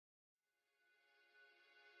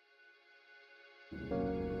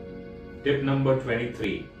Tip number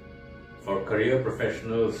 23 for career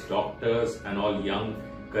professionals, doctors, and all young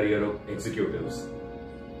career executives.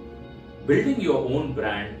 Building your own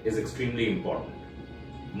brand is extremely important.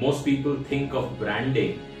 Most people think of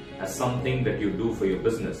branding as something that you do for your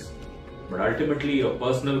business, but ultimately your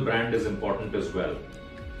personal brand is important as well.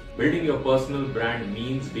 Building your personal brand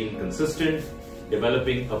means being consistent,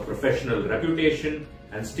 developing a professional reputation,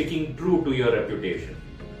 and sticking true to your reputation.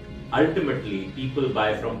 Ultimately, people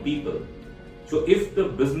buy from people. So if the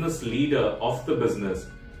business leader of the business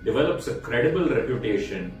develops a credible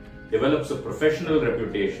reputation, develops a professional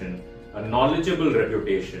reputation, a knowledgeable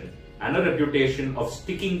reputation, and a reputation of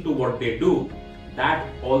sticking to what they do, that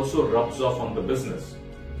also rubs off on the business.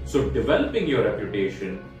 So developing your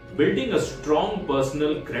reputation, building a strong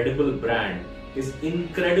personal credible brand is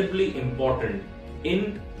incredibly important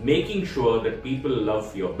in making sure that people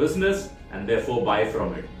love your business and therefore buy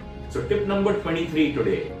from it. So tip number 23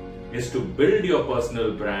 today is to build your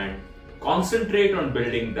personal brand, concentrate on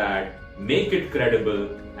building that, make it credible,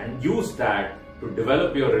 and use that to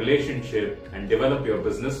develop your relationship and develop your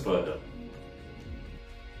business further.